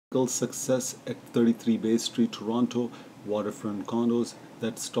Success at 33 Bay Street, Toronto, waterfront condos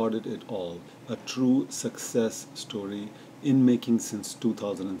that started it all. A true success story in making since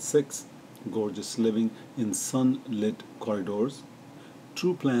 2006. Gorgeous living in sun-lit corridors.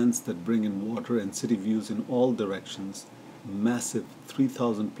 True plans that bring in water and city views in all directions. Massive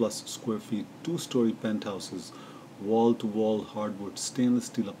 3,000 plus square feet, two-story penthouses, wall-to-wall hardwood stainless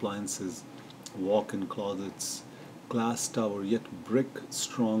steel appliances, walk-in closets, glass tower yet brick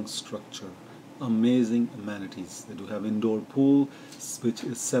strong structure, amazing amenities. They do have indoor pool which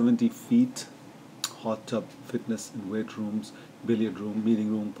is 70 feet, hot tub, fitness and weight rooms, billiard room,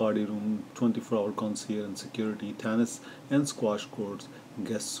 meeting room, party room, 24-hour concierge and security, tennis and squash courts,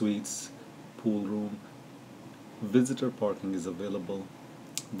 guest suites, pool room. Visitor parking is available.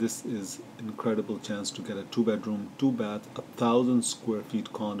 This is incredible chance to get a 2-bedroom, 2-bath, 1,000 square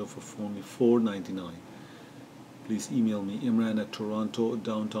feet condo for only $499. Please email me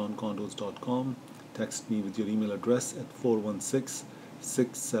imran@torontodowntowncondos.com. Text me with your email address at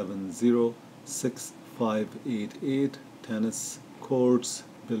 416-670-6588. Tennis courts,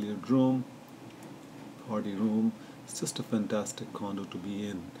 billiard room, party room. It's just a fantastic condo to be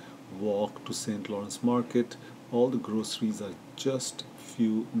in. Walk to St. Lawrence Market. All the groceries are just a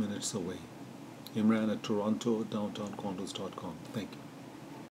few minutes away. Imran@torontodowntowncondos.com. Thank you.